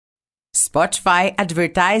Spotify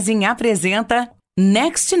Advertising apresenta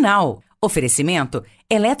Next Now. Oferecimento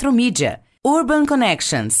Eletromídia, Urban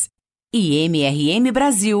Connections e MRM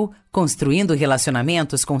Brasil, construindo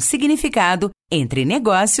relacionamentos com significado entre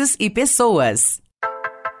negócios e pessoas.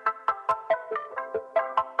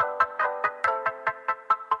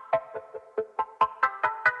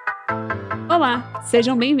 Olá,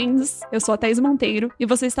 sejam bem-vindos. Eu sou a Thaís Monteiro e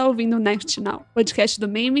você está ouvindo o Next Now, podcast do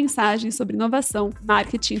Meio Mensagem sobre inovação,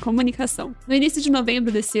 marketing e comunicação. No início de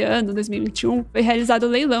novembro desse ano, 2021, foi realizado o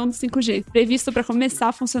leilão do 5G, previsto para começar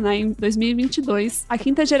a funcionar em 2022. A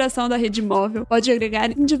quinta geração da rede móvel pode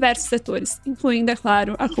agregar em diversos setores, incluindo, é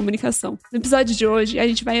claro, a comunicação. No episódio de hoje, a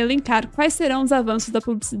gente vai elencar quais serão os avanços da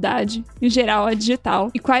publicidade, em geral a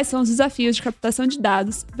digital, e quais são os desafios de captação de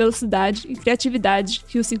dados, velocidade e criatividade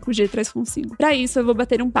que o 5G traz consigo. Para isso, eu vou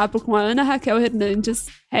bater um papo com a Ana Raquel Hernandes,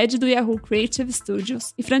 Head do Yahoo Creative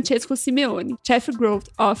Studios, e Francesco Simeone, Chief Growth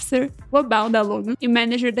Officer global da Logan e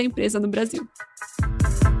Manager da empresa no Brasil.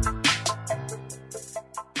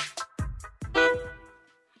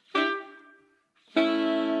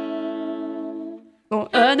 Bom,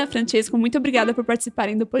 Ana, Francesco, muito obrigada por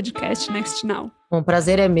participarem do podcast Next Now. Bom, o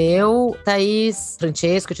prazer é meu, Thaís,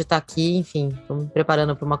 Francesco, de estar aqui, enfim, estou me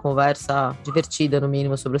preparando para uma conversa divertida, no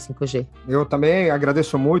mínimo, sobre o 5G. Eu também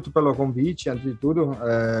agradeço muito pelo convite, antes de tudo,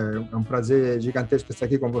 é um prazer gigantesco estar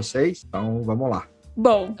aqui com vocês, então vamos lá.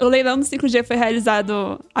 Bom, o leilão do 5G foi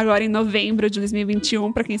realizado agora em novembro de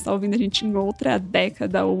 2021, para quem está ouvindo a gente em outra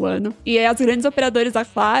década ou ano. E as grandes operadoras da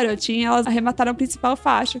Claro, elas arremataram a principal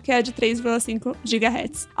faixa, que é a de 3,5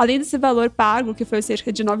 GHz. Além desse valor pago, que foi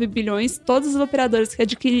cerca de 9 bilhões, todos os operadores que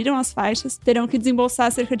adquiriram as faixas terão que desembolsar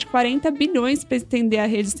cerca de 40 bilhões para estender a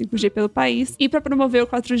rede 5G pelo país e para promover o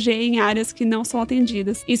 4G em áreas que não são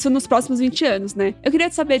atendidas. Isso nos próximos 20 anos, né? Eu queria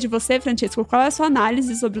saber de você, Francesco, qual é a sua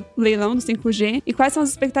análise sobre o leilão do 5G e quais são as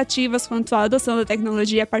expectativas quanto à adoção da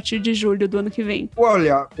tecnologia a partir de julho do ano que vem?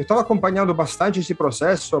 Olha, eu estava acompanhando bastante esse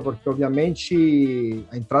processo, porque obviamente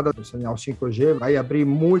a entrada do sinal 5G vai abrir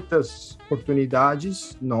muitas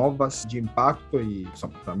oportunidades novas de impacto e,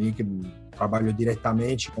 para mim, que trabalho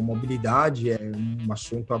diretamente com mobilidade, é um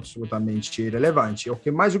assunto absolutamente relevante. O que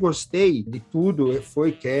mais gostei de tudo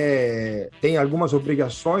foi que tem algumas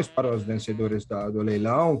obrigações para os vencedores do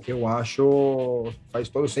leilão que eu acho faz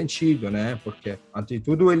todo sentido, né? Porque, antes de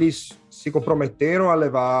tudo, eles se comprometeram a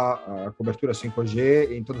levar a cobertura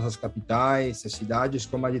 5G em todas as capitais e cidades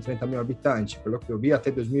com mais de 30 mil habitantes. Pelo que eu vi,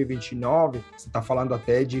 até 2029, você está falando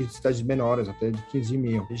até de cidades menores, até de 15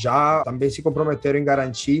 mil. Já também se comprometeram em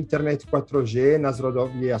garantir internet 4G nas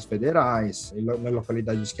rodovias federais, nas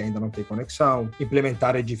localidades que ainda não têm conexão,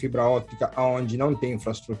 implementar rede de fibra óptica onde não tem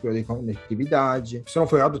infraestrutura de conectividade. Se não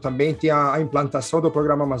foi errado, também tem a implantação do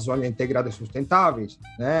Programa Amazônia Integrada e Sustentáveis,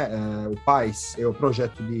 né? O PAIS é o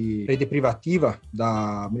projeto de rede privativa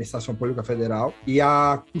da Administração Pública Federal, e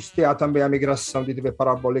a custear também a migração de TV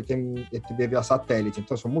parabólica e TV via satélite.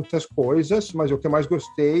 Então, são muitas coisas, mas o que mais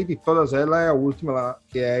gostei de todas elas é a última,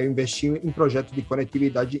 que é investir em projetos de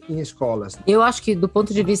conectividade em escolas. Eu acho que, do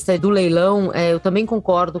ponto de vista do leilão, eu também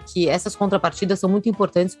concordo que essas contrapartidas são muito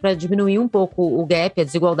importantes para diminuir um pouco o gap, a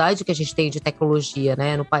desigualdade que a gente tem de tecnologia,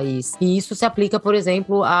 né, no país. E isso se aplica, por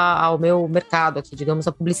exemplo, ao meu mercado aqui, digamos,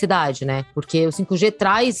 a publicidade, né? Porque o 5G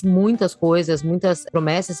traz muitas coisas, muitas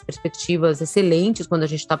promessas, perspectivas excelentes quando a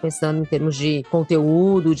gente está pensando em termos de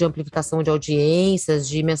conteúdo, de amplificação de audiências,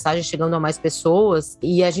 de mensagens chegando a mais pessoas.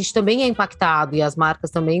 E a gente também é impactado, e as marcas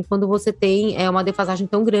também, quando você tem uma defasagem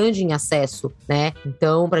tão grande em acesso, né?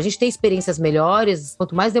 Então, para a gente ter experiências melhores,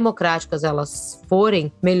 quanto mais democráticas elas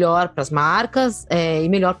forem, melhor para as marcas e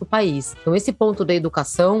melhor para o país. Então, esse ponto da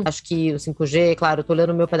educação, acho que o 5G, claro, eu estou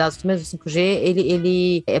olhando o meu pedaço aqui, mas o 5G,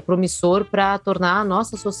 ele é promissor para tornar a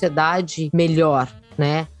nossa sociedade melhor,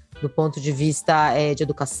 né? Do ponto de vista de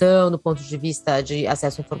educação, do ponto de vista de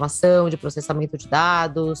acesso à informação, de processamento de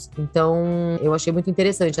dados. Então, eu achei muito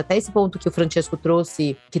interessante. Até esse ponto que o Francesco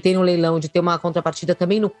trouxe, que tem no leilão, de ter uma contrapartida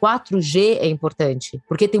também no 4G é importante.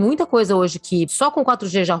 Porque tem muita coisa hoje que só com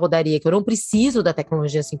 4G já rodaria, que eu não preciso da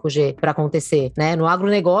tecnologia 5G para acontecer, né? No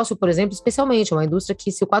agronegócio, por exemplo, especialmente, uma indústria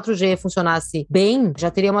que, se o 4G funcionasse bem,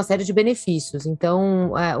 já teria uma série de benefícios.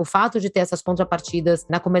 Então, o fato de ter essas contrapartidas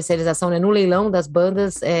na comercialização, né, no leilão das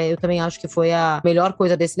bandas, eu também acho que foi a melhor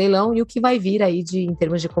coisa desse leilão e o que vai vir aí em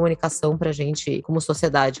termos de comunicação pra gente como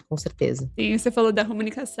sociedade, com certeza. Sim, você falou da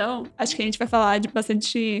comunicação, acho que a gente vai falar de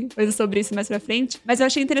bastante coisa sobre isso mais pra frente, mas eu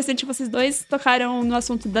achei interessante que vocês dois tocaram no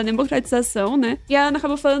assunto da democratização, né? E a Ana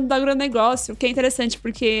acabou falando do agronegócio, que é interessante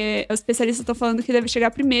porque os especialistas estão falando que deve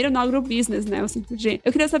chegar primeiro no agrobusiness, né? O 5G.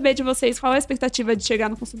 Eu queria saber de vocês qual é a expectativa de chegar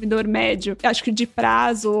no consumidor médio. Eu acho que de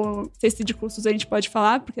prazo, não sei se de custos a gente pode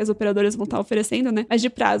falar, porque as operadoras vão estar oferecendo, né? Mas de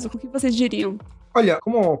prazo, o que vocês diriam? Olha,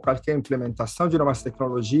 como qualquer implementação de novas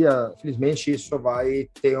tecnologias, infelizmente isso vai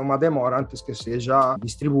ter uma demora antes que seja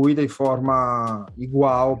distribuída de forma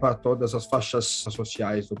igual para todas as faixas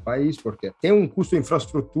sociais do país, porque tem um custo de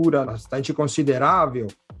infraestrutura bastante considerável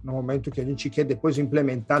no momento que a gente quer depois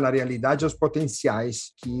implementar na realidade os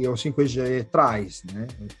potenciais que o 5G traz, né?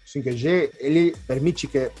 O 5G, ele permite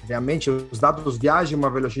que realmente os dados viajem a uma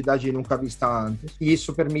velocidade nunca vista antes, e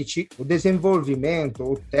isso permite o desenvolvimento,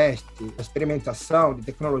 o teste, a experimentação de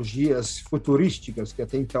tecnologias futurísticas que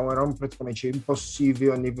até então eram praticamente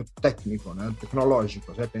impossível a nível técnico, né,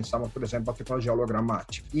 tecnológico. Pensamos, por exemplo, a tecnologia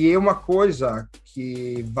hologramática. E é uma coisa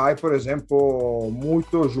que vai, por exemplo,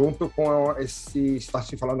 muito junto com está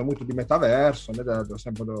se falando muito de metaverso, né,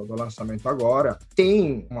 do lançamento agora.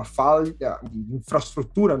 Tem uma falha de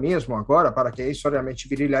infraestrutura mesmo agora para que isso realmente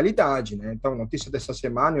vire realidade, né? Então, notícia dessa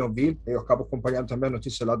semana eu acabo acompanhando também a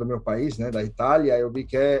notícia lá do meu país, né, da Itália, eu vi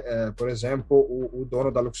que, por exemplo, o dono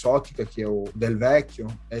da Luxottica, que é o Del Vecchio,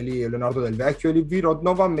 Leonardo Del Vecchio, ele virou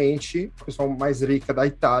novamente a pessoa mais rica da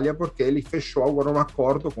Itália porque ele fechou agora um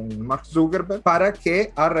acordo com o Mark Zuckerberg para que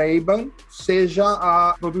a Ray-Ban seja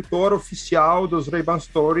a produtora oficial dos Ray-Ban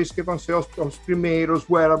Stories, que vão ser os primeiros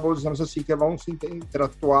wearables, digamos assim, que vão se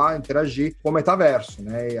interagir com o metaverso,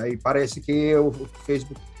 né? E aí parece que o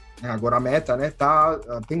Facebook, agora a Meta, né, está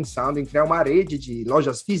pensando em criar uma rede de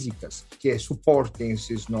lojas físicas que suportem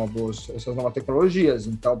essas novas tecnologias,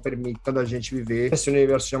 então permitando a gente viver esse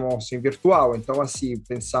universo, chamamos assim, virtual. Então, assim,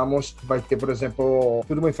 pensamos que vai ter, por exemplo,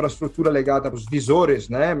 toda uma infraestrutura ligada aos visores,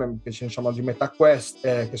 né, que a gente chama de MetaQuest,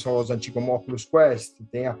 que são os antigos Oculus Quest.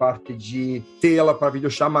 Tem a parte de tela para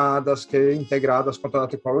videochamadas, que é integradas com toda a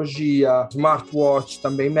tecnologia, smartwatch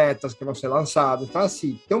também metas que vão ser lançados. Então,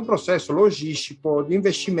 assim, tem um processo logístico de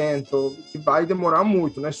investimento que vai demorar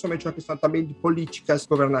muito, não é somente uma questão também de políticas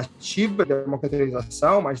governativas, de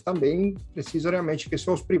democratização, mas também precisa realmente que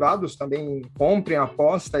só os privados também comprem a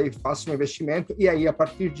aposta e façam um investimento, e aí, a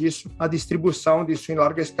partir disso, a distribuição disso em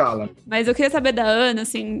larga escala. Mas eu queria saber da Ana,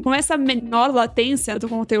 assim, com essa menor latência do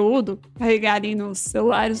conteúdo, carregarem nos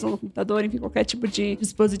celulares ou no computador, enfim, qualquer tipo de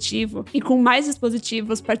dispositivo, e com mais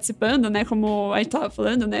dispositivos participando, né, como a gente estava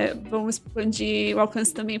falando, né, vão expandir o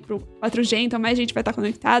alcance também para o 4G, então mais gente vai estar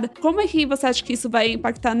conectada. Como é que você acha que isso vai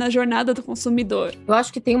impactar na jornada do consumidor? Eu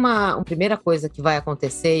acho que tem uma primeira coisa que vai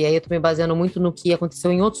acontecer, e aí eu tô me baseando muito no que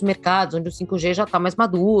aconteceu em outros mercados, onde o 5G já tá mais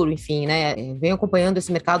maduro, enfim, né? Eu venho acompanhando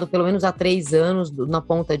esse mercado pelo menos há 3 anos na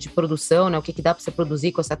ponta de produção, né? O que dá para você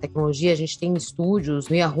produzir com essa tecnologia. A gente tem estúdios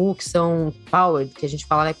no Yahoo que são powered, que a gente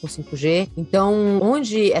fala, né, com 5G. Então,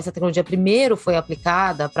 onde essa tecnologia primeiro foi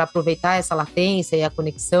aplicada para aproveitar essa latência e a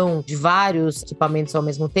conexão de vários equipamentos ao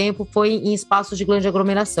mesmo tempo, foi em espaços de grande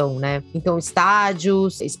aglomeração, né? Então,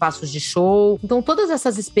 estádios, espaços de show. Então, todas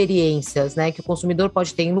essas experiências, né, que o consumidor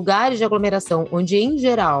pode ter em lugares de aglomeração, onde, em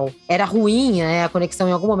geral, era ruim, né? A conexão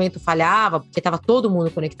em algum momento falhava, porque estava todo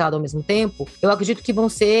mundo conectado ao mesmo tempo. Eu acredito que vão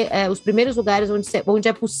ser os primeiros lugares onde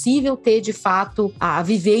é possível ter, de fato, a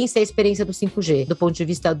vivência e a experiência do 5G, do ponto de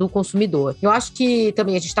vista do consumidor. Eu acho que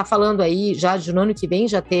também a gente está falando aí, já de no ano que vem,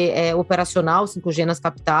 já ter operacional 5G nas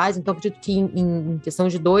capitais. Então, acredito que em questão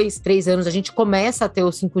de 2, 3 anos, a gente começa a ter o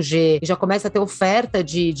 5G e já começa a ter oferta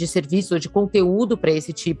de serviço ou de conteúdo para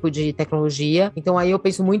esse tipo de tecnologia. Então, aí eu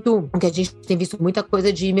penso muito que a gente tem visto muita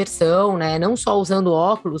coisa de imersão, né? Não só usando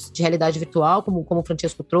óculos de realidade virtual, como o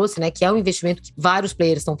Francesco trouxe, né? Que é um investimento que vários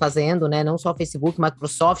players estão fazendo, né? Não só o Facebook,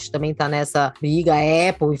 Microsoft também está nessa briga, a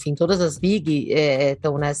Apple, enfim, todas as big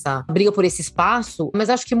estão nessa briga por esse espaço. Mas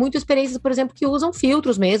acho que muitas experiências, por exemplo, que usam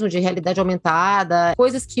filtros mesmo de realidade aumentada,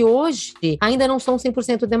 coisas que hoje ainda não são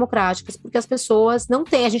 100% democráticas, porque as pessoas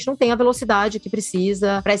a gente não tem a velocidade que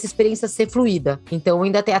precisa para essa experiência ser fluida. Então,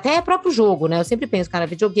 ainda tem até próprio jogo, né? Eu sempre penso, cara,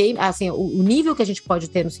 videogame, assim, o nível que a gente pode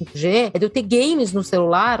ter no 5G é de eu ter games no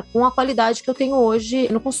celular com a qualidade que eu tenho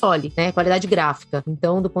hoje no console, né? Qualidade gráfica.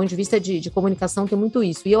 Então, do ponto de vista de comunicação, tem muito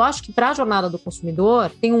isso. E eu acho que para a jornada do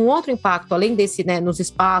consumidor, tem um outro impacto, além desse, né, nos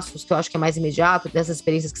espaços, que eu acho que é mais imediato, dessas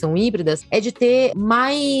experiências que são híbridas, é de ter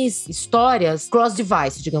mais histórias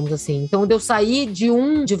cross-device, digamos assim. Então, de eu sair de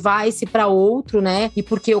um device para outro, né? E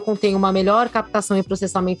porque eu tenho uma melhor captação e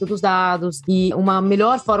processamento dos dados e uma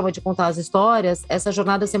melhor forma de contar as histórias, essa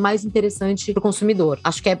jornada ser mais interessante para o consumidor.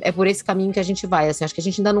 Acho que é por esse caminho que a gente vai, assim, acho que a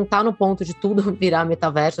gente ainda não tá no ponto de tudo virar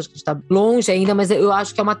metaverso, acho que a gente tá longe ainda, mas eu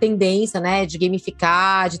acho que é uma tendência, né, de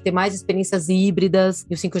gamificar, de ter mais experiências híbridas,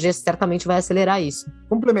 e o 5G certamente vai acelerar isso.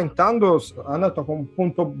 Complementando, Ana tocou um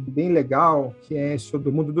ponto bem legal, que é isso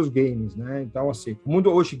do mundo dos games, né? Então, assim, o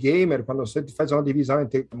mundo hoje gamer, quando você faz uma divisão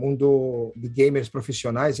entre o mundo de gamers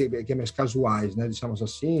profissionais e gamers casuais, né, digamos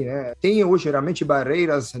assim, né? Tem hoje, geralmente,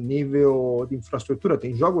 barreiras a nível de infraestrutura.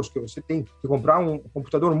 Tem jogos que você tem que comprar um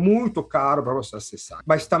computador muito caro para você acessar.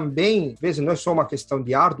 Mas também, às vezes, não é só uma questão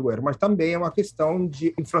de hardware, mas também é uma questão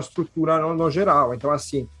de infraestrutura no geral. Então,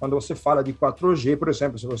 assim, quando você fala de 4G, por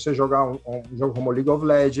exemplo, se você jogar um jogo como League of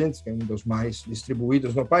Legends, que é um dos mais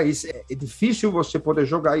distribuídos no país, é difícil você poder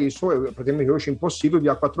jogar isso. Por exemplo, hoje é impossível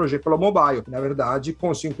via 4G pelo mobile. Na verdade,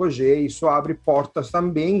 com 5G, isso abre portas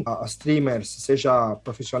também a streamers, seja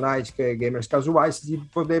profissionais, que é gamers casuais, de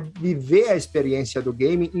poder viver a experiência do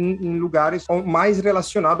game em lugares mais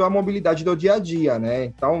relacionados à mobilidade do dia a dia, né?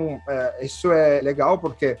 Então, isso é legal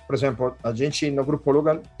porque, por exemplo, a gente no Grupo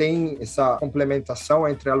Logan tem essa complementação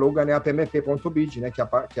entre a Logan e a PMP.bid, né? Que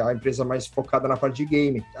é a empresa mais focada na parte de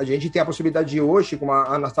game. A gente tem a possibilidade de hoje, como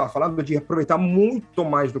a Ana estava falando, de aproveitar muito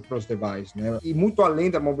mais do cross-device, né? E muito além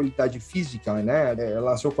da mobilidade física, né?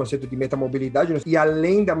 Ela lançou o conceito de metamobilidade, e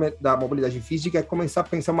além da mobilidade física, é começar a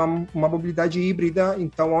pensar uma mobilidade híbrida,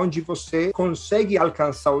 então, onde você consegue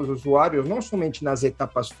alcançar os usuários, não somente nas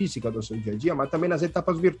etapas físicas do seu dia a dia, mas também nas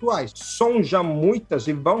etapas virtuais. São já muitas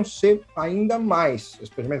e vão ser ainda mais,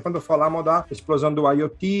 especialmente quando falamos da explosão do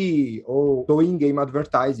IoT ou do in-game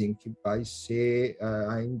advertising, que vai ser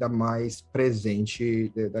ainda mais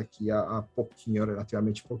presente daqui a pouquinho,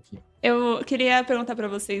 relativamente pouquinho. Eu queria perguntar para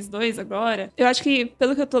vocês dois agora. Eu acho que,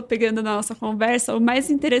 pelo que eu tô pegando na nossa conversa, o mais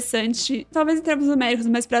interessante, talvez em termos numéricos,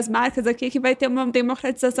 mas para as marcas aqui, é que vai ter uma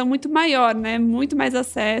democratização muito maior, né? Muito mais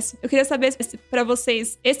acesso. Eu queria saber se, para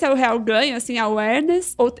vocês, esse é o real ganho, assim,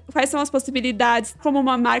 awareness? Ou quais são as possibilidades, como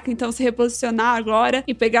uma marca, então, se reposicionar agora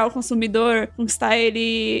e pegar o consumidor, conquistar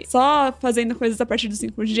ele só fazendo coisas a partir do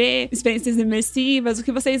 5G, experiências imersivas? O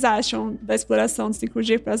que vocês acham da exploração do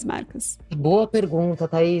 5G para as marcas? Boa pergunta,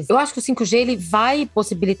 Thaís. Eu acho que o 5G ele vai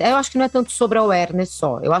possibilitar, eu acho que não é tanto sobre awareness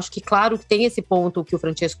só, eu acho que claro que tem esse ponto que o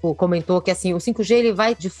Francesco comentou, que assim, o 5G ele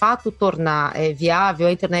vai de fato tornar viável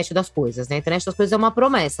a internet das coisas, né? A internet das coisas é uma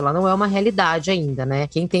promessa, ela não é uma realidade ainda, né?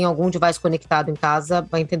 Quem tem algum device conectado em casa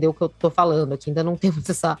vai entender o que eu tô falando aqui, ainda não temos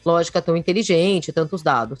essa lógica tão inteligente, tantos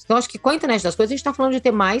dados. Então, acho que com a internet das coisas a gente tá falando de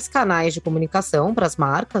ter mais canais de comunicação para as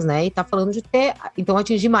marcas, né? E tá falando de ter, então,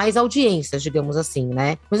 atingir mais audiências, digamos assim,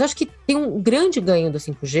 né? Mas eu acho que tem um grande ganho do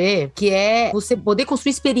 5G, que é você poder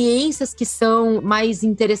construir experiências que são mais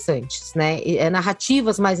interessantes, né?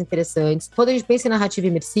 Narrativas mais interessantes. Quando a gente pensa em narrativa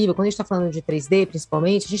imersiva, quando a gente tá falando de 3D,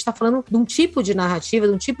 principalmente, a gente tá falando de um tipo de narrativa,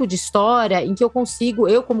 de um tipo de história em que eu consigo,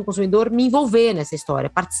 eu como consumidor, me envolver nessa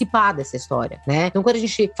história, participar dessa história, né? Então, quando a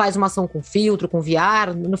gente faz uma ação com filtro, com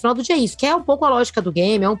VR, no final do dia é isso, que é um pouco a lógica do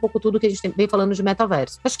game, é um pouco tudo que a gente vem falando de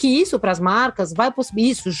metaverso. Acho que isso, para as marcas, vai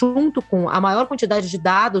possibilitar isso, junto com a maior quantidade de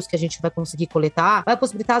dados que a gente vai conseguir coletar, vai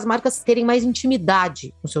possibilitar as marcas terem mais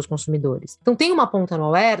intimidade com seus consumidores. Então tem uma ponta no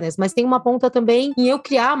awareness, mas tem uma ponta também em eu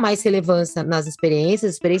criar mais relevância nas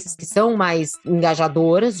experiências que são mais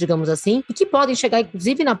engajadoras, digamos assim, e que podem chegar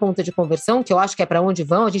inclusive na ponta de conversão, que eu acho que é para onde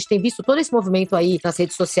vão. A gente tem visto todo esse movimento aí nas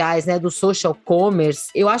redes sociais, né, do social commerce.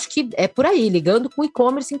 Eu acho que é por aí, ligando com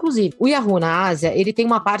e-commerce inclusive. O Yahoo na Ásia, ele tem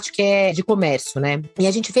uma parte que é de comércio, né? E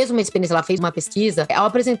a gente fez uma experiência, ela fez uma pesquisa ao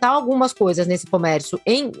apresentar algumas coisas nesse comércio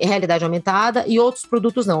em realidade aumentada e outros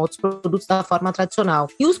produtos não, outros produtos da forma tradicional.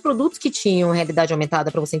 E os produtos que tinham realidade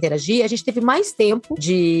aumentada para você interagir, a gente teve mais tempo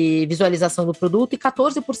de visualização do produto e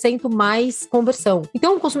 14% mais conversão.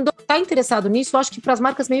 Então, o consumidor está interessado nisso, eu acho que para as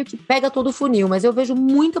marcas meio que pega todo o funil, mas eu vejo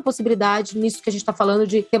muita possibilidade nisso que a gente está falando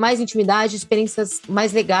de ter mais intimidade, experiências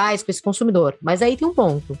mais legais com esse consumidor. Mas aí tem um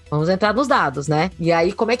ponto. Vamos entrar nos dados, né? E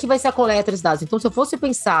aí, como é que vai ser a coleta dos dados? Então, se eu fosse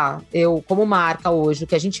pensar, eu como marca hoje, o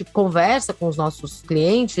que a gente conversa com os nossos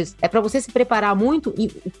clientes, é para você se preparar muito e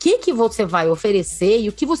o que você vai oferecer e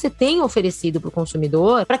o que você tem oferecido para o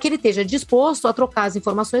consumidor para que ele esteja disposto a trocar as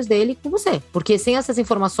informações dele com você. Porque sem essas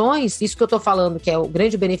informações, isso que eu tô falando, que é o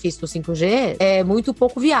grande benefício do 5G, é muito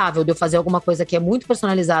pouco viável de eu fazer alguma coisa que é muito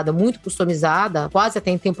personalizada, muito customizada, quase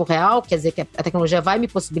até em tempo real, quer dizer que a tecnologia vai me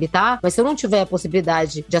possibilitar, mas se eu não tiver a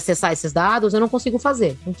possibilidade de acessar esses dados, eu não consigo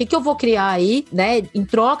fazer. O que eu vou criar aí, né, em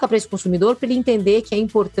troca para esse consumidor, para ele entender que é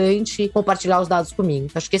importante compartilhar os dados comigo?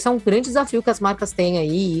 Acho que esse é um grande desafio que as marcas têm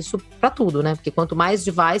aí, isso para tudo, né? Porque quanto mais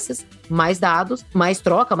devices, mais dados, mais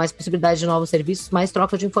troca, mais possibilidade possibilidade de novos serviços, mais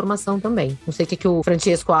troca de informação também. Não sei o que o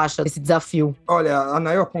Francesco acha desse desafio. Olha,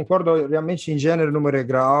 Ana, eu concordo realmente em gênero, número e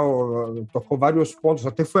grau, tocou vários pontos,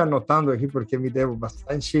 até fui anotando aqui porque me deu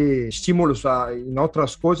bastante estímulos em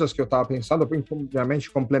outras coisas que eu estava pensando, realmente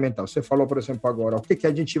complementar. Você falou, por exemplo, agora, o que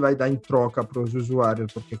a gente vai dar em troca para os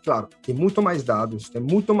usuários, porque, claro, tem muito mais dados, tem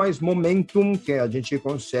muito mais momentum que a gente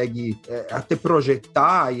consegue até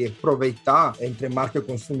projetar e aproveitar entre marca e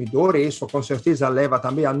consumidor, e isso com certeza leva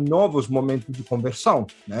também a novos momentos de conversão,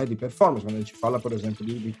 né, de performance, quando a gente fala, por exemplo,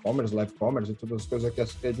 de e-commerce, live commerce e todas as coisas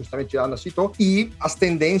que justamente a Ana citou, e as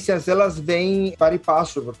tendências, elas vêm para e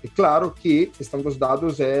passo, porque claro que a questão dos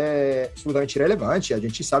dados é absolutamente relevante, a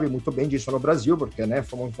gente sabe muito bem disso no Brasil, porque, né,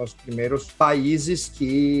 fomos um dos primeiros países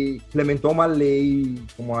que implementou uma lei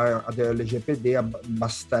como a da LGPD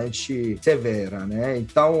bastante severa, né,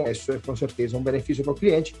 então isso é com certeza um benefício para o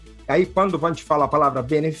cliente. Aí, quando a gente fala a palavra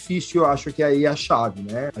benefício, eu acho que aí é a chave,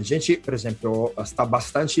 né? A gente, por exemplo, está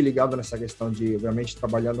bastante ligado nessa questão de, obviamente,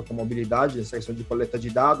 trabalhando com mobilidade, essa questão de coleta de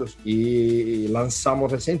dados, e lançamos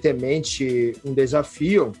recentemente um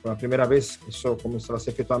desafio, pela primeira vez que isso começou a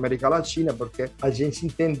ser feito na América Latina, porque a gente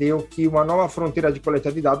entendeu que uma nova fronteira de coleta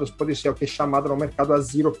de dados pode ser o que é chamado no mercado a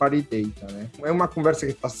Zero Party Data, né? É uma conversa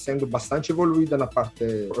que está sendo bastante evoluída na parte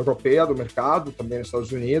europeia do mercado, também nos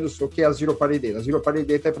Estados Unidos. O que é a Zero Party Data? A Zero Party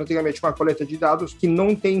Data é praticamente uma coleta de dados que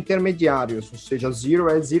não tem intermediários, ou seja,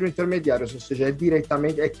 zero intermediários, ou seja, é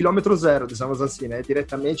diretamente, é quilômetro zero, digamos assim, né? É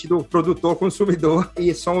diretamente do produtor ao consumidor,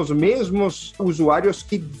 e são os mesmos usuários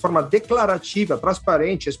que, de forma declarativa,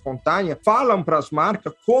 transparente, espontânea, falam para as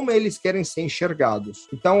marcas como eles querem ser enxergados.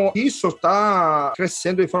 Então, isso está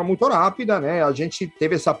crescendo de forma muito rápida, né? A gente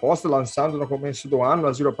teve essa aposta lançando no começo do ano,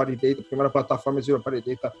 a Zero Party Data, a primeira plataforma Zero Party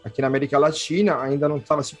Data aqui na América Latina, ainda não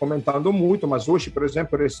estava se comentando muito, mas hoje, por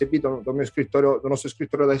exemplo, eu recebi do meu escritório, do nosso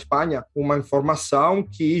escritório da Espanha, uma informação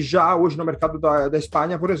que já hoje no mercado da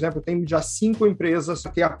Espanha, por exemplo, tem já 5 empresas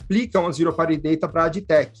que aplicam a Zero Party Data para a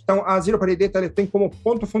AdTech. Então, a Zero Party Data tem como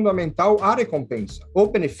ponto fundamental a recompensa, o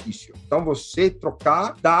benefício. Então, você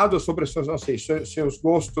trocar dados sobre seus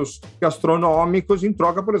gostos gastronômicos em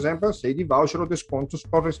troca, por exemplo, de voucher ou descontos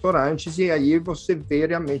para restaurantes, e aí você vê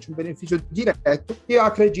realmente um benefício direto. E eu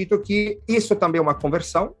acredito que isso também é uma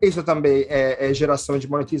conversão, isso também é geração de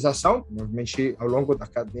monetização, normalmente ao longo da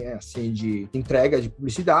cadeia assim, de entrega de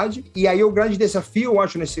publicidade. E aí o grande desafio, eu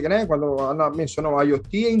acho, né, quando a Ana mencionou a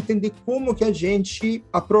IoT, é entender como que a gente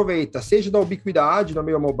aproveita, seja da ubiquidade do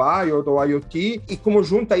meio mobile ou do IoT, e como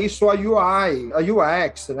junta isso a UI, a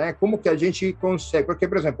UX, né? Como que a gente consegue, porque,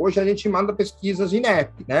 por exemplo, hoje a gente manda pesquisas em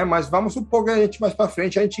app, né? Mas vamos supor que a gente mais para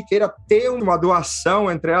frente a gente queira ter uma doação,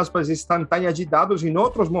 entre aspas, instantânea de dados em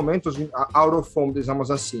outros momentos, out of home, digamos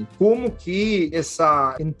assim. Como que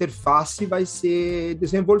essa interface vai ser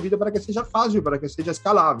desenvolvida para que seja fácil, para que seja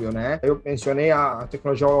escalável, né? Eu mencionei a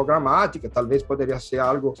tecnologia hologramática, talvez poderia ser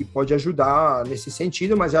algo que pode ajudar nesse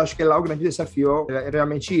sentido, mas eu acho que lá o grande desafio é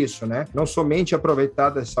realmente isso, né? Não somente aproveitar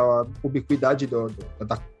dessa ubiquidade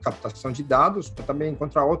da captação de dados, mas também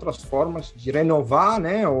encontrar outras formas de renovar,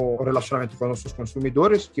 né, o relacionamento com os nossos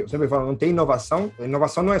consumidores, que eu sempre falo, não tem inovação. A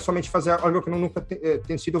inovação não é somente fazer algo que nunca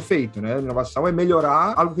tem sido feito, né? A inovação é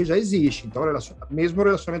melhorar algo que já existe. Então, mesmo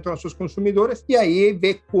relacionamento com os nossos consumidores, e aí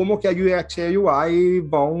ver como que a UX e a UI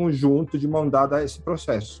vão junto de mão dada a esse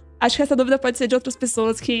processo. Acho que essa dúvida pode ser de outras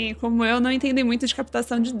pessoas que, como eu, não entendem muito de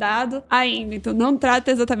captação de dado ainda. Então, não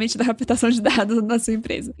trata exatamente da captação de dados na sua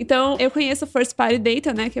empresa. Então, eu conheço o First Party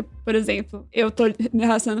Data, né? Que é, por exemplo, eu tô me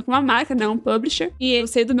relacionando com uma marca, né? Um publisher. E eu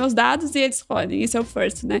sei dos meus dados e eles escolhem. Isso é o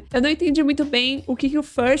First, né? Eu não entendi muito bem o que o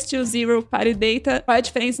First e o Zero Party Data, qual é a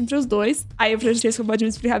diferença entre os dois. Aí o Francesco pode me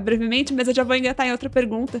explicar brevemente, mas eu já vou engatar em outra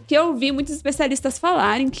pergunta. Que eu ouvi muitos especialistas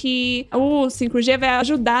falarem que o 5G vai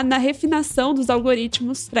ajudar na refinação dos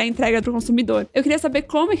algoritmos para entrega para o consumidor. Eu queria saber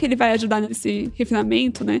como é que ele vai ajudar nesse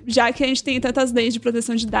refinamento, né? Já que a gente tem tantas leis de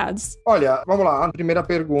proteção de dados. Olha, vamos lá. A primeira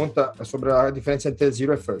pergunta é sobre a diferença entre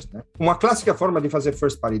Zero e First, né? Uma clássica forma de fazer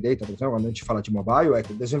First Party Data, por exemplo, quando a gente fala de mobile, é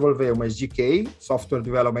desenvolver uma SDK, Software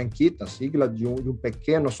Development Kit, a sigla de um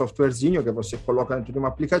pequeno softwarezinho que você coloca dentro de um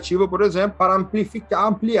aplicativo, por exemplo, para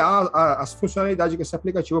ampliar as funcionalidades que esse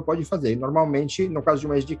aplicativo pode fazer. Normalmente, no caso de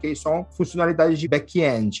uma SDK, são funcionalidades de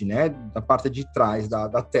back-end, né? Da parte de trás da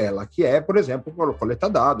tela, que é, por exemplo, coletar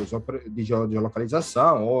dados de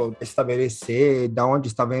geolocalização ou estabelecer de onde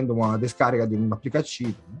está vendo uma descarga de um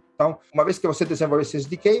aplicativo, né? Então, uma vez que você desenvolve esse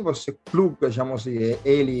SDK, você pluga, digamos,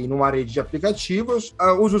 ele em uma rede de aplicativos,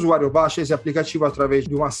 os usuários baixam esse aplicativo através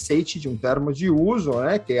de um aceite, de um termo de uso,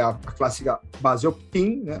 né, que é a clássica base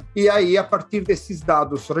opt-in, né? E aí, a partir desses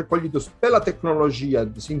dados recolhidos pela tecnologia,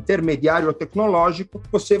 desse intermediário tecnológico,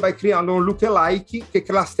 você vai criando um lookalike que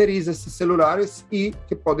clusteriza esses celulares e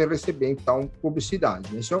que podem receber, então,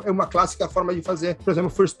 publicidade. Isso é uma clássica forma de fazer, por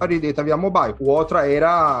exemplo, first party data via mobile. O outra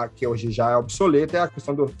era, que hoje já é obsoleta, é a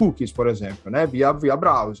questão dos cookies, por exemplo, né, via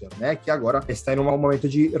browser, né, que agora está em um momento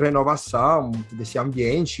de renovação desse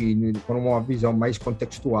ambiente, com uma visão mais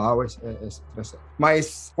contextual, etc.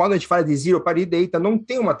 Mas, quando a gente fala de zero party data, não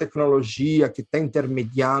tem uma tecnologia que está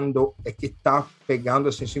intermediando e que está pegando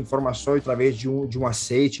essas informações através de um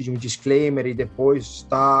aceite, de um disclaimer, e depois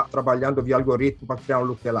está trabalhando via algoritmo para criar um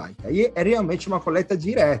lookalike. Aí é realmente uma coleta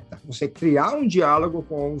direta. Você criar um diálogo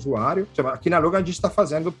com o usuário. Aqui na Logan a gente está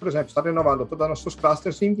fazendo, por exemplo, está renovando todos os nossos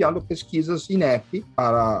clusters e enviando pesquisas in-app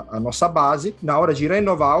para a nossa base. Na hora de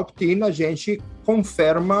renovar a opt-in, a gente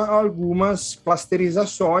confirma algumas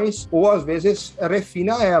clusterizações ou, às vezes,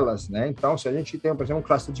 refina elas, né? Então, se a gente tem, por exemplo, um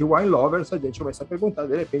cluster de wine lovers, a gente começa a perguntar,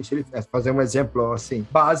 de repente, se ele fazer um exemplo, assim,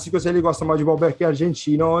 básico, se ele gosta mais de Malbec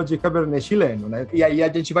argentino ou de Cabernet chileno, né? E aí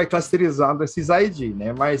a gente vai clusterizando esses ID,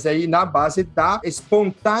 né? Mas aí, na base da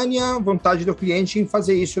espontânea vontade do cliente em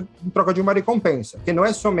fazer isso em troca de uma recompensa, que não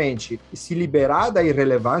é somente se liberar da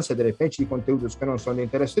irrelevância, de repente, de conteúdos que não são de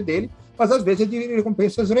interesse dele, mas, às vezes, de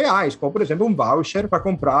recompensas reais, como, por exemplo, um voucher para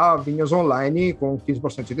comprar vinhos online com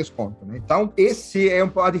 15% de desconto, né? Então, esse é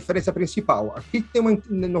a diferença principal. Aqui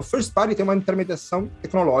no first party tem uma intermediação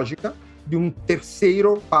tecnológica de um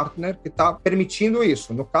terceiro partner que está permitindo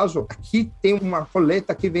isso. No caso, aqui tem uma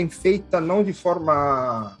coleta que vem feita não de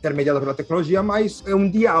forma intermediada pela tecnologia, mas é um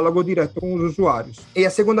diálogo direto com os usuários. E a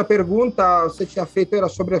segunda pergunta você tinha feito era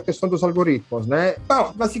sobre a questão dos algoritmos, né?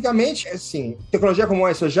 Bom, basicamente, assim, tecnologia como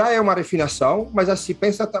essa já é uma refinação, mas assim,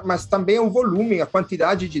 mas também o volume, a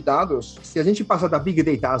quantidade de dados. Se a gente passa da Big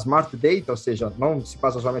Data a Smart Data, ou seja, não se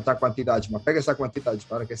passa somente a quantidade, mas pega essa quantidade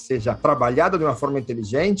para que seja trabalhada de uma forma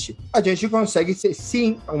inteligente, a gente consegue ser,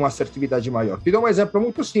 sim, uma assertividade maior. Te dou um exemplo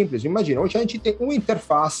muito simples. Imagina, hoje a gente tem uma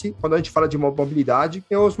interface, quando a gente fala de mobilidade,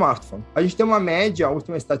 que é o smartphone. A gente tem uma média, a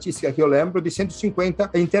última estatística que eu lembro, de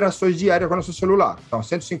 150 interações diárias com o nosso celular. Então,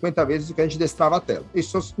 150 vezes que a gente destrava a tela.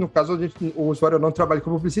 Isso, no caso, o usuário não trabalha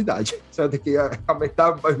com publicidade. Você vai ter que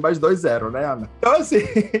aumentar mais 2,0, né, Ana? Então, assim,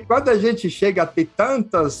 quando a gente chega a ter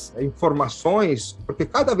tantas informações, porque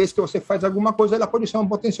cada vez que você faz alguma coisa, ela pode ser uma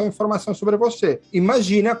potencial informação sobre você.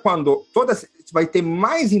 Imagina quando vai ter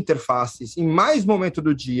mais interfaces em mais momento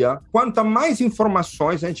do dia, quanto mais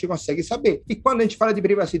informações a gente consegue saber. E quando a gente fala de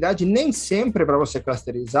privacidade, nem sempre para você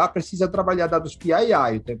clusterizar precisa trabalhar dados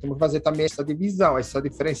PII. Tentamos fazer também essa divisão, essa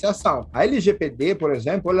diferenciação. A LGPD, por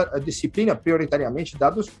exemplo, ela disciplina prioritariamente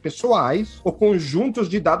dados pessoais ou conjuntos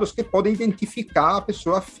de dados que podem identificar a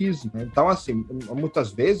pessoa física. Então, assim,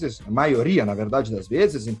 muitas vezes, a maioria, na verdade das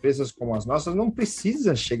vezes, empresas como as nossas não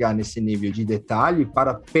precisam chegar nesse nível de detalhe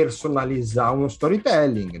para personalizar um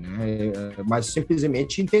storytelling, né? Mas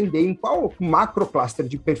simplesmente entender em qual macrocluster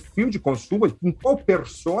de perfil de consumo, em qual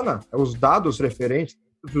persona os dados referentes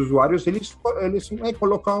os usuários, eles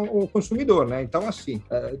colocam o consumidor, né? Então, assim,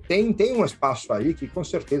 tem um espaço aí que, com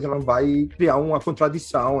certeza, não vai criar uma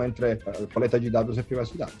contradição entre a coleta de dados e a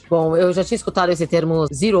privacidade. Bom, eu já tinha escutado esse termo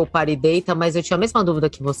Zero Party Data, mas eu tinha a mesma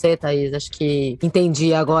dúvida que você, Thaís. Acho que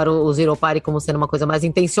entendi agora o Zero Party como sendo uma coisa mais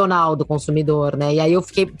intencional do consumidor, né? E aí eu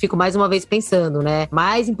fico mais uma vez pensando, né?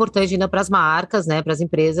 Mais importante ainda para as marcas, né? Para as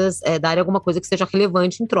empresas, darem alguma coisa que seja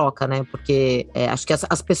relevante em troca, né? Porque acho que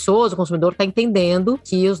as pessoas, o consumidor está entendendo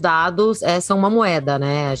que os dados são uma moeda,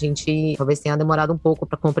 né? A gente talvez tenha demorado um pouco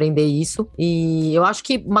para compreender isso. E eu acho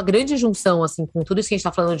que uma grande junção, assim, com tudo isso que a gente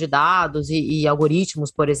está falando de dados e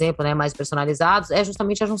algoritmos, por exemplo, né, mais personalizados, é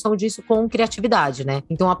justamente a junção disso com criatividade, né?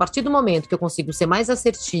 Então, a partir do momento que eu consigo ser mais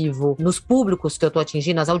assertivo nos públicos que eu estou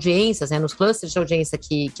atingindo, nas audiências, né, nos clusters de audiência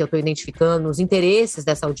que eu estou identificando, nos interesses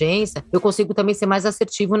dessa audiência, eu consigo também ser mais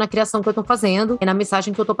assertivo na criação que eu estou fazendo e na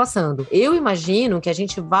mensagem que eu estou passando. Eu imagino que a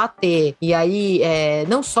gente vai ter, e aí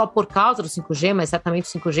não só por causa do 5G, mas certamente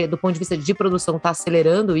o 5G, do ponto de vista de produção, está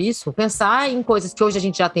acelerando isso. Pensar em coisas que hoje a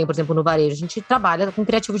gente já tem, por exemplo, no varejo, a gente trabalha com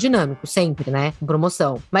criativo dinâmico, sempre, né? Com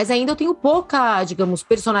promoção. Mas ainda eu tenho pouca, digamos,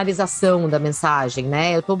 personalização da mensagem,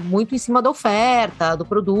 né? Eu tô muito em cima da oferta, do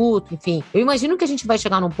produto, enfim. Eu imagino que a gente vai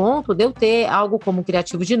chegar num ponto de eu ter algo como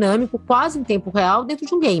criativo dinâmico, quase em tempo real, dentro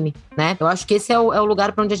de um game, né? Eu acho que esse é o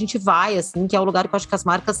lugar para onde a gente vai, assim, que é o lugar que eu acho que as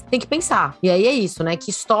marcas têm que pensar. E aí é isso, né? Que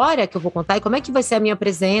história que eu vou contar e como é que vai ser a minha minha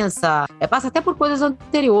presença, passa até por coisas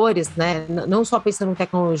anteriores, né? Não só pensando em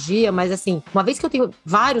tecnologia, mas assim, uma vez que eu tenho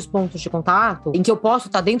vários pontos de contato, em que eu posso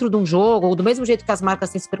estar dentro de um jogo, ou do mesmo jeito que as marcas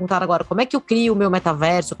têm se perguntado agora, como é que eu crio o meu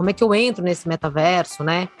metaverso, como é que eu entro nesse metaverso,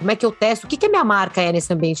 né? Como é que eu testo, o que a minha marca é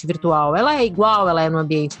nesse ambiente virtual? Ela é igual, ela é no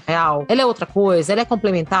ambiente real? Ela é outra coisa? Ela é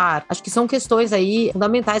complementar? Acho que são questões aí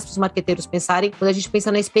fundamentais para os marqueteiros pensarem quando a gente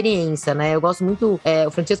pensa na experiência, né? Eu gosto muito,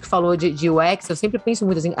 o Francesco falou de UX, eu sempre penso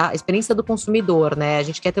muito assim, a experiência do consumidor, né? A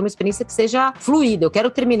gente quer ter uma experiência que seja fluida. Eu quero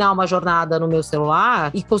terminar uma jornada no meu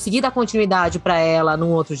celular e conseguir dar continuidade para ela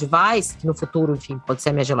num outro device, que no futuro, enfim, pode ser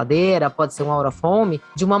a minha geladeira, pode ser um Aura Foam,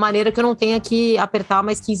 de uma maneira que eu não tenha que apertar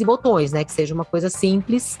mais 15 botões, né? Que seja uma coisa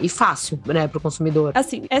simples e fácil, né, para o consumidor.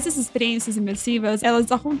 Assim, essas experiências imersivas,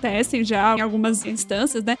 elas acontecem já em algumas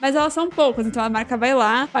instâncias, né? Mas elas são poucas. Então a marca vai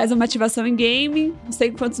lá, faz uma ativação em game, não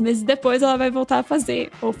sei quantos meses depois ela vai voltar a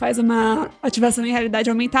fazer. Ou faz uma ativação em realidade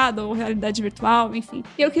aumentada ou realidade virtual, enfim.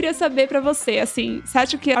 E eu queria saber pra você, assim, você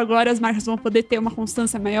acha que agora as marcas vão poder ter uma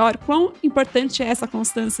constância maior? Quão importante é essa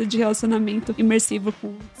constância de relacionamento imersivo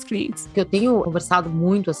com os clientes? O que eu tenho conversado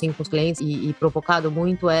muito, assim, com os clientes e provocado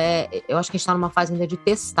muito eu acho que a gente tá numa fase ainda de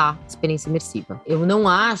testar a experiência imersiva. Eu não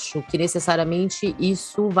acho que necessariamente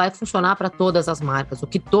isso vai funcionar para todas as marcas, o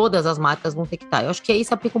que todas as marcas vão ter que estar. Eu acho que aí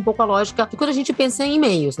se aplica um pouco a lógica de quando a gente pensa em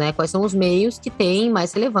meios, né? Quais são os meios que têm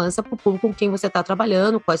mais relevância para o público com quem você está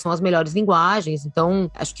trabalhando, quais são as melhores linguagens. Então,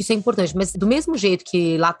 acho que isso é importante. Mas do mesmo jeito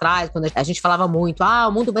que lá atrás, quando a gente falava muito,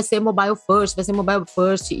 o mundo vai ser mobile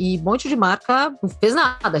first, e um monte de marca não fez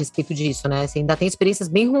nada a respeito disso, né? Você ainda tem experiências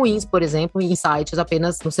bem ruins, por exemplo, em sites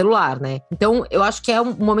apenas no celular, né? Então, eu acho que é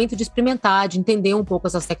um momento de experimentar, de entender um pouco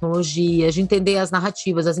essas tecnologias, de entender as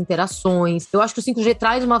narrativas, as interações. Eu acho que o 5G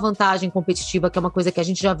traz uma vantagem competitiva, que é uma coisa que a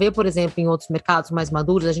gente já vê, por exemplo, em outros mercados mais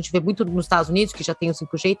maduros. A gente vê muito nos Estados Unidos, que já tem o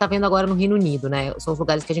 5G, e tá vendo agora no Reino Unido, né? São os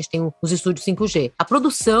lugares que a gente tem os estúdios 5G. A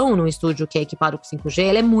produção no estúdio que é equipado com 5G,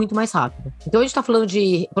 ela é muito mais rápida. Então, a gente tá falando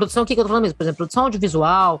de produção, o que eu tô falando mesmo? Por exemplo, produção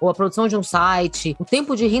audiovisual, ou a produção de um site, o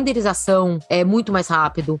tempo de renderização é muito mais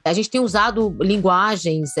rápido. A gente tem usado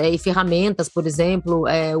linguagens e ferramentas, por exemplo,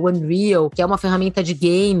 o Unreal, que é uma ferramenta de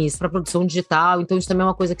games para produção digital. Então, isso também é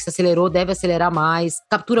uma coisa que se acelerou, deve acelerar mais.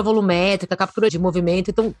 Captura volumétrica, captura de movimento.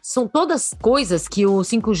 Então, são todas coisas que o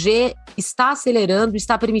 5G está acelerando,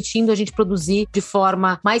 está permitindo a gente produzir de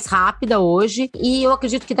forma mais rápida hoje. E eu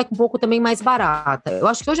acredito que daqui a pouco também mais barata. Eu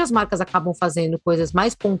acho que hoje as marcas acabam fazendo coisas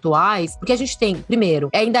mais pontuais, porque a gente tem, primeiro,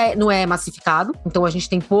 ainda não é massificado, então a gente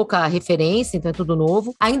tem pouca referência, então é tudo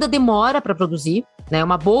novo. Ainda demora para produzir, né?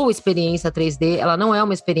 Uma boa experiência 3D, ela não é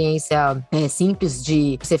uma experiência simples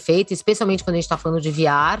de ser feita, especialmente quando a gente está falando de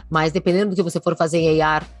VR, mas dependendo do que você for fazer em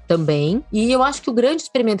AR também. E eu acho que o grande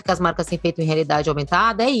experimento que as marcas têm feito em realidade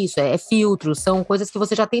aumentada é isso, é filtros, são coisas que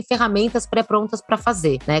você já tem ferramentas pré-prontas para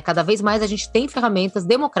fazer, né? Cada vez mais a gente tem ferramentas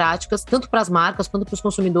democráticas, tanto para as marcas quanto para os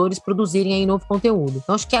consumidores produzirem aí novo conteúdo.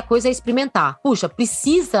 Então acho que a coisa é experimentar. Puxa,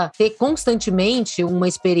 precisa ter constantemente uma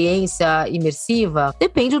experiência imersiva?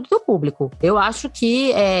 Depende do teu público. Eu acho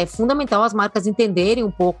que é fundamental as marcas entenderem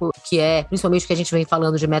um pouco o que é, principalmente o que a gente vem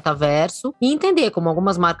falando de metaverso, e entender, como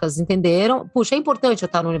algumas marcas entenderam, puxa, é importante eu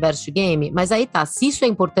estar no universo de game, mas aí tá, se isso é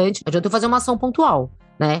importante, não adianta eu fazer uma ação pontual,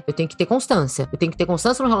 né? Eu tenho que ter constância. Eu tenho que ter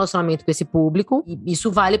constância no relacionamento com esse público, e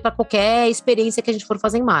isso vale para qualquer experiência que a gente for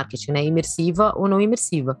fazer em marketing, né? Imersiva ou não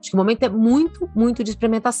imersiva. Acho que o momento é muito, muito de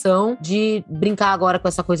experimentação, de brincar agora com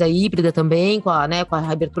essa coisa híbrida também, com a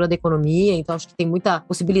reabertura da economia. Então, acho que tem muita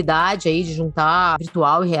possibilidade aí de juntar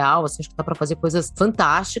virtual e real. Assim, acho que dá para fazer coisas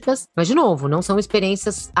fantásticas. Mas, de novo, não são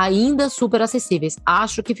experiências ainda super acessíveis.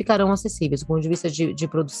 Acho que ficarão acessíveis do ponto de vista de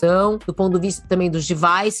produção, do ponto de vista também dos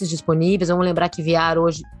devices disponíveis. Vamos lembrar que VR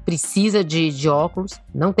hoje precisa de óculos,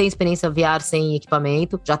 não tem experiência VR sem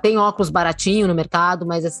equipamento, já tem óculos baratinho no mercado,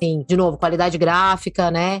 mas assim, de novo, qualidade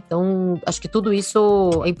gráfica, né? Então, acho que tudo isso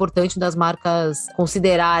é importante das marcas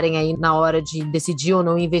considerarem aí na hora de decidir ou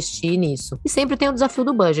não investir nisso. E sempre tem o desafio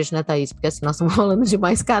do budget, né, Thaís? Porque assim, nós estamos falando de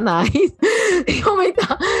mais canais e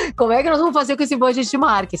aumentar. Como é que nós vamos fazer com esse budget de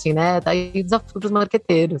marketing, né? Tá aí o desafio dos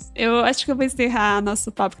marqueteiros. Eu acho que eu vou encerrar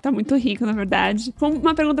nosso papo, que tá muito rico, na verdade, com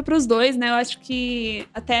uma pergunta pros dois, né? Eu acho que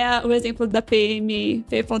até o exemplo da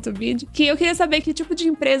PMP.vid, que eu queria saber que tipo de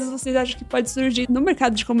empresas vocês acham que pode surgir no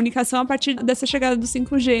mercado de comunicação a partir dessa chegada do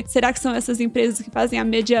 5G. Será que são essas empresas que fazem a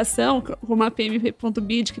mediação, como a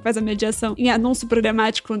PMP.bid, que faz a mediação em anúncio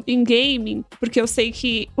programático em gaming? Porque eu sei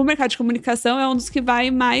que o mercado de comunicação é um dos que vai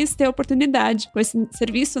mais ter oportunidade oportunidade com esse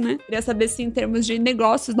serviço, né? Queria saber se em termos de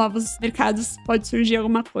negócios, novos mercados, pode surgir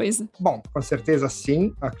alguma coisa. Bom, com certeza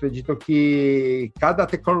sim. Acredito que cada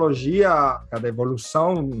tecnologia, cada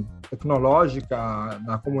evolução tecnológica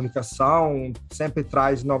na comunicação sempre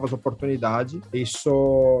traz novas oportunidades.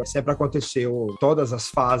 Isso sempre aconteceu em todas as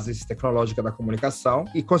fases tecnológicas da comunicação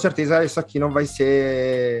e com certeza isso aqui não vai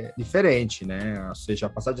ser diferente, né? Ou seja, a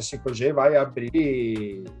passagem de 5G vai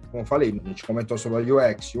abrir, como eu falei, a gente comentou sobre o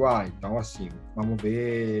UX, UI, então assim, vamos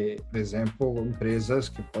ver, por exemplo, empresas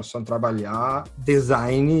que possam trabalhar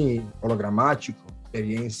design hologramático,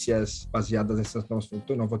 experiências baseadas nesse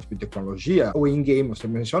novo tipo de tecnologia. O in-game, você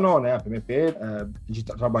mencionou, né? A PMP, a gente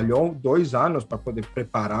trabalhou 2 anos para poder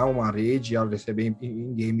preparar uma rede ao receber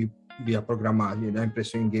in-game via programagem, né?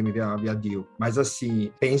 Impressão in-game via deal. Mas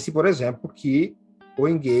assim, pense, por exemplo, que o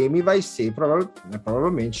in-game vai ser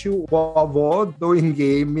provavelmente o avô do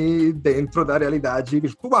in-game dentro da realidade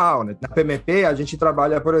virtual, né? Na PMP, a gente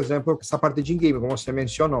trabalha, por exemplo, essa parte de in-game, como você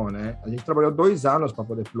mencionou, né? A gente trabalhou 2 anos para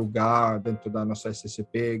poder plugar dentro da nossa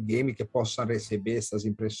SCP game que possa receber essas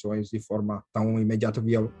impressões de forma tão imediata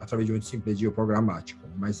através de um simples deal programático.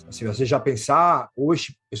 Mas se você já pensar,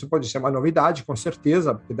 hoje, isso pode ser uma novidade, com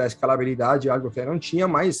certeza, porque dá escalabilidade, algo que não tinha,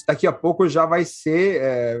 mas daqui a pouco já vai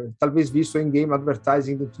ser, talvez visto em game advertising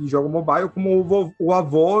dentro de jogo mobile como o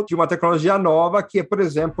avô de uma tecnologia nova, que é, por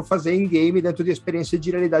exemplo, fazer in-game dentro de experiência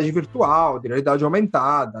de realidade virtual, de realidade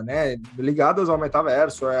aumentada, né? Ligadas ao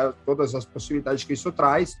metaverso, todas as possibilidades que isso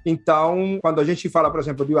traz. Então, quando a gente fala, por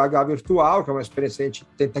exemplo, de UH virtual, que é uma experiência que a gente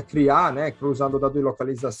tenta criar, né? Cruzando o dado de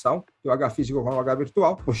localização, do UH físico com o UH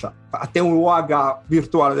virtual, puxa, até um UH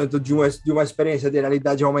virtual dentro de uma experiência de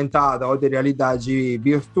realidade aumentada ou de realidade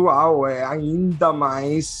virtual é ainda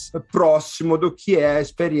mais próximo do que é a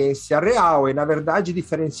experiência real. E, na verdade,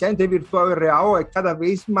 diferenciar entre virtual e real é cada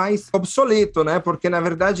vez mais obsoleto, né? Porque, na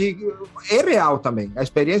verdade, é real também. A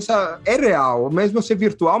experiência é real, mesmo ser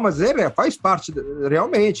virtual, mas faz parte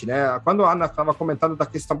realmente, né? Quando a Ana estava comentando da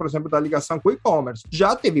questão, por exemplo, da ligação com o e-commerce,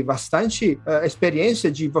 já teve bastante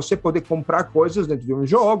experiência de você poder comprar coisas dentro de um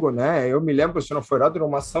jogo, né? Eu me lembro, se não foi errado,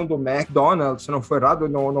 numa ação do McDonald's, se não foi errado,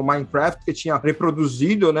 no Minecraft, que tinha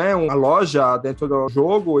reproduzido, né, uma loja dentro do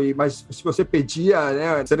jogo, mas se você pedia,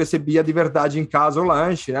 né, você recebia de verdade em casa o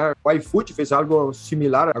lanche, né? O iFood fez algo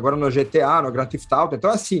similar agora no GTA, no Grand Theft Auto. Então,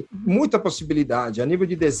 assim, muita possibilidade a nível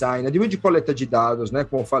de design, a nível de coleta de dados, né?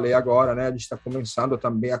 Como eu falei agora, né? A gente está começando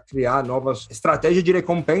também a criar novas estratégias de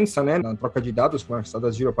recompensa, né? Na troca de dados com as da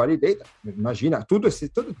Zero Party Data. Imagina, todas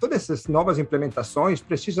essas novas implementações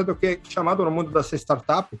precisam do que é chamado no mundo das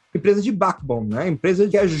startups, empresas de backbone, né? Empresas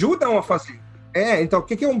que ajudam a fazer. Então, o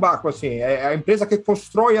que é um backbone? Assim, é a empresa que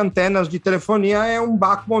constrói antenas de telefonia, é um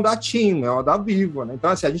backbone da TIM, é o da Vivo, né? Então,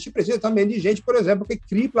 assim, a gente precisa também de gente, por exemplo, que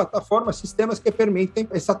crie plataformas, sistemas que permitem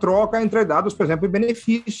essa troca entre dados, por exemplo, e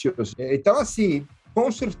benefícios. Então, assim, com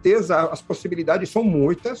certeza, as possibilidades são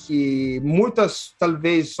muitas e muitas,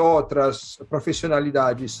 talvez outras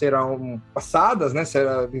profissionalidades serão passadas, né?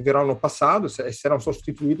 Viverão no passado, serão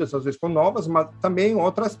substituídas às vezes com novas, mas também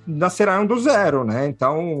outras nascerão do zero, né?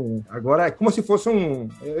 Então, agora é como se fosse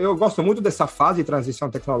eu gosto muito dessa fase de transição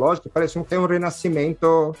tecnológica, parece que tem um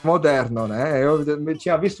renascimento moderno, né? Eu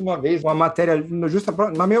tinha visto uma vez uma matéria, justa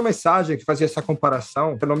na minha mensagem, que fazia essa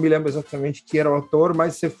comparação, eu não me lembro exatamente quem era o autor,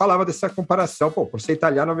 mas você falava dessa comparação, por ser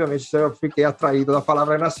italiano, obviamente, eu fiquei atraído da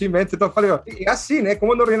palavra renascimento, então eu falei, e assim, né,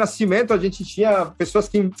 como no renascimento a gente tinha pessoas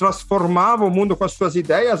que transformavam o mundo com as suas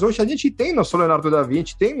ideias, hoje a gente tem nosso Leonardo da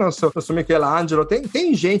Vinci, tem nosso Michelangelo,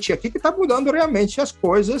 tem gente aqui que está mudando realmente as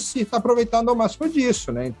coisas e está aproveitando ao máximo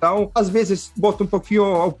disso, né, então, às vezes, bota um pouquinho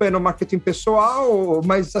o pé no marketing pessoal,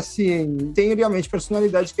 mas, assim, tem realmente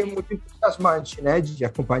personalidade que é muito entusiasmante, né, de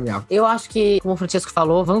acompanhar. Eu acho que, como o Francesco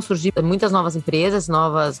falou, vão surgir muitas novas empresas,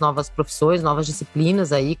 novas profissões, novas disciplinas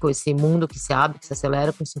aí, com esse mundo que se abre, que se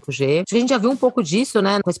acelera com 5G. Acho que a gente já viu um pouco disso,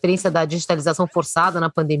 né, com a experiência da digitalização forçada na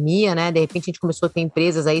pandemia, né, de repente a gente começou a ter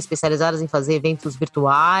empresas aí especializadas em fazer eventos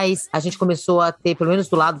virtuais, a gente começou a ter, pelo menos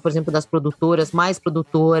do lado, por exemplo, das produtoras, mais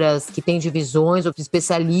produtoras que têm divisões ou que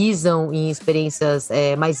especializam em experiências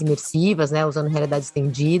mais imersivas, né, usando realidade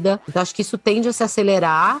estendida. Então acho que isso tende a se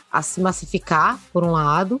acelerar, a se massificar, por um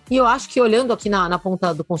lado, e eu acho que olhando aqui na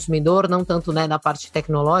ponta do consumidor, não tanto, né, na parte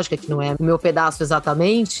tecnológica, que não é o meu pedaço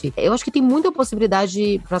exatamente, eu acho que tem muita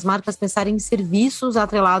possibilidade para as marcas pensarem em serviços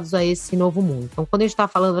atrelados a esse novo mundo. Então, quando a gente está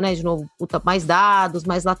falando, né, de novo, mais dados,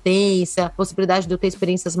 mais latência, possibilidade de eu ter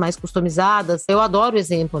experiências mais customizadas, eu adoro o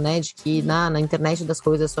exemplo, né, de que na internet das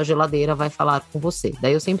coisas, sua geladeira vai falar com você.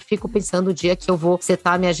 Daí eu sempre fico pensando o dia que eu vou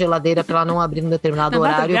setar minha geladeira para ela não abrir num determinado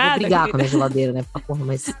horário, eu vou brigar com a minha geladeira, né? Porra,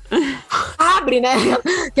 mas... abre, né?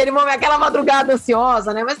 Aquele momento, aquela madrugada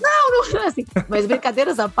ansiosa, né? Mas não é assim. Mas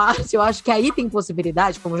brincadeiras à parte, eu acho que aí tem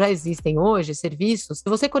possibilidade, como já existem hoje, serviços, se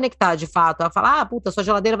você conectar de fato, ela fala, sua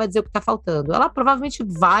geladeira vai dizer o que tá faltando. Ela provavelmente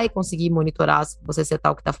vai conseguir monitorar se você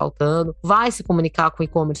acertar o que tá faltando, vai se comunicar com o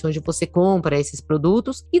e-commerce onde você compra esses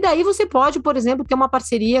produtos, e daí você pode, por exemplo, ter uma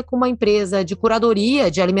parceria com uma empresa de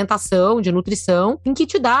curadoria, de alimentação, de nutrição, em que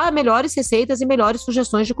te dá melhores receitas e melhores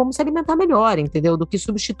sugestões de como se alimentar melhor, entendeu? Do que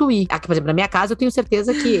substituir. Aqui, por exemplo, na minha casa, eu tenho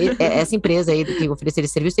certeza que essa empresa aí que oferecer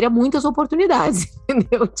esse serviço teria muitas oportunidades,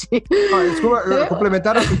 entendeu? Desculpa,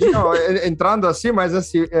 complementar rapidinho, entrando assim, mas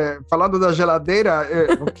assim, falando da geladeira,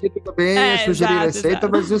 o que também sugerir receita,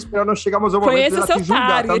 mas espero não chegamos ao momento de te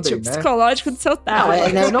julgar também, né? Psicológico do seu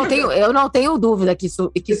target. Eu não tenho dúvida que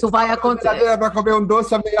isso vai acontecer. A geladeira vai comer um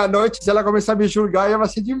doce à meia-noite, se ela começar a me julgar, vai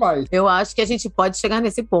ser demais. Eu acho que a gente pode chegar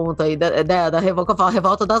nesse ponto aí da revolta, eu falo,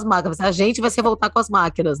 revolta das máquinas. A gente vai se revoltar com as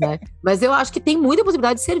máquinas, né? Mas eu acho que tem muita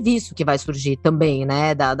possibilidade de serviço que vai surgir também,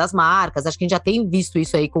 né? Das marcas. Acho que a gente já tem visto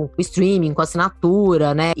isso aí com o streaming, com a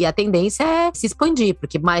assinatura, né? E a tendência é se expandir,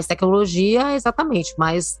 porque mais tecnologia, exatamente,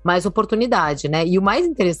 mais oportunidade, né? E o mais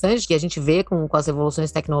interessante que a gente vê com as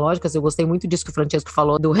evoluções tecnológicas, eu gostei muito disso que o Francesco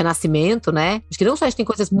falou, do renascimento, né? Acho que não só a gente tem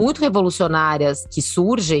coisas muito revolucionárias que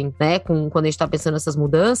surgem, né? Quando a gente tá pensando nessas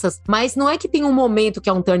mudanças, mas não é que tem um momento que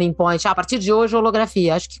é um turning point, a partir de hoje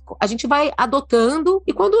holografia. Acho que a gente vai adotando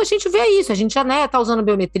e quando a gente vê isso, a gente já, né, tá usando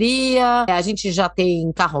biometria, a gente já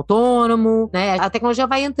tem carro autônomo, né? A tecnologia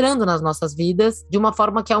vai entrando nas nossas vidas de uma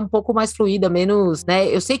forma que é um pouco mais fluida, menos, né?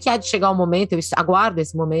 Eu sei que há de chegar um momento, eu aguardo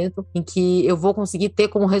esse momento, em que eu vou conseguir ter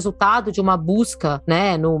como resultado de uma busca,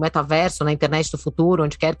 né, no metaverso, na internet do futuro,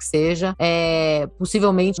 onde quer que seja,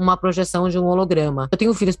 possivelmente uma projeção de um holograma. Eu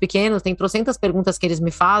tenho filhos pequenos, tem trocentas perguntas que eles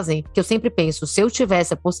me fazem, que eu sempre penso, se eu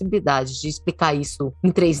tivesse a possibilidade de explicar isso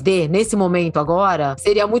em 3D, nesse momento agora,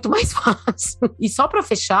 seria muito mais fácil. E só pra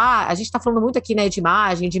fechar, a gente tá falando muito aqui, né, de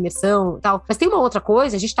imagem, de imersão e tal, mas tem uma outra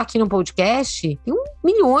coisa, a gente tá aqui num podcast, tem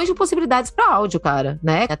milhões de possibilidades pra áudio, cara,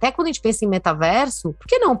 né? Até quando a gente pensa em metaverso, por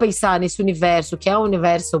que não pensar nesse universo, que é um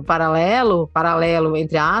universo paralelo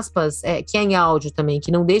entre aspas, que é em áudio também,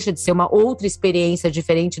 que não deixa de ser uma outra experiência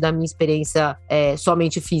diferente da minha experiência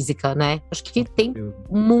somente física, né? Acho que tem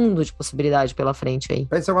um mundo de possibilidade pela frente aí.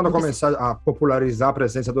 Pensa quando começar a popularizar a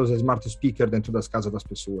presença dos smart speakers dentro das casas das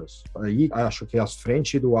pessoas. Aí, acho que a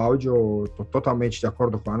frente do áudio, tô totalmente de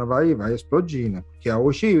acordo com a Ana, vai explodir, né? Porque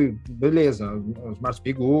hoje, beleza, os smart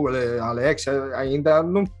speakers, Google, Alexa, ainda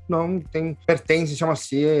não tem, pertence,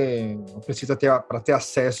 chama-se, precisa ter, para ter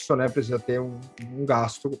acesso, né? Precisa ter um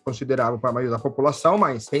gasto considerável para a maioria da população,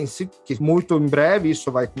 mas pense que muito em breve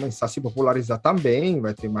isso vai começar a se popularizar também,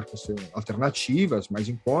 vai ter marcas alternativas, mais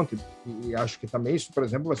em conta, e acho que também isso, por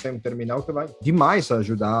exemplo, vai ser um terminal que vai demais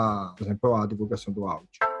ajudar, por exemplo, a divulgação do áudio.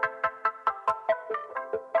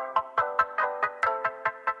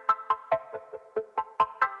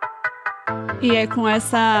 E é com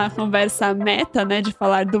essa conversa meta, né, de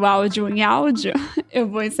falar do áudio em áudio, eu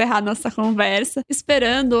vou encerrar nossa conversa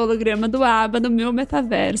esperando o holograma do ABBA no meu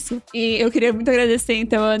metaverso. E eu queria muito agradecer,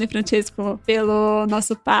 então, Ana e Francesco, pelo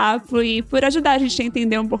nosso papo e por ajudar a gente a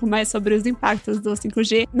entender um pouco mais sobre os impactos do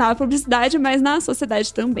 5G na publicidade, mas na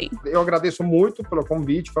sociedade também. Eu agradeço muito pelo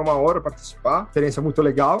convite, foi uma honra participar, experiência muito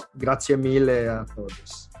legal. Grazie mille a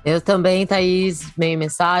todos. Eu também, Thaís, meio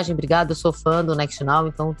mensagem, obrigada, eu sou fã do Next Now,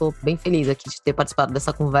 então tô bem feliz aqui de ter participado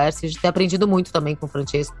dessa conversa e de ter aprendido muito também com o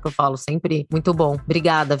Francesco, que eu falo sempre muito bom.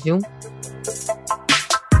 Obrigada, viu?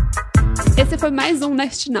 Esse foi mais um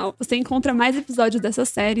Next Now. Você encontra mais episódios dessa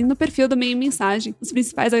série no perfil do Meio Mensagem, nos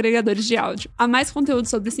principais agregadores de áudio. Há mais conteúdo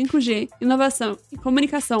sobre 5G, inovação e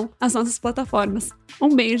comunicação nas nossas plataformas. Um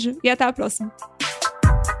beijo e até a próxima.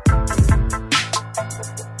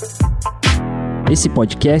 Esse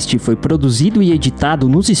podcast foi produzido e editado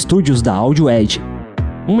nos estúdios da Audio Edge,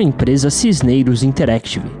 uma empresa Cisneiros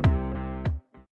Interactive.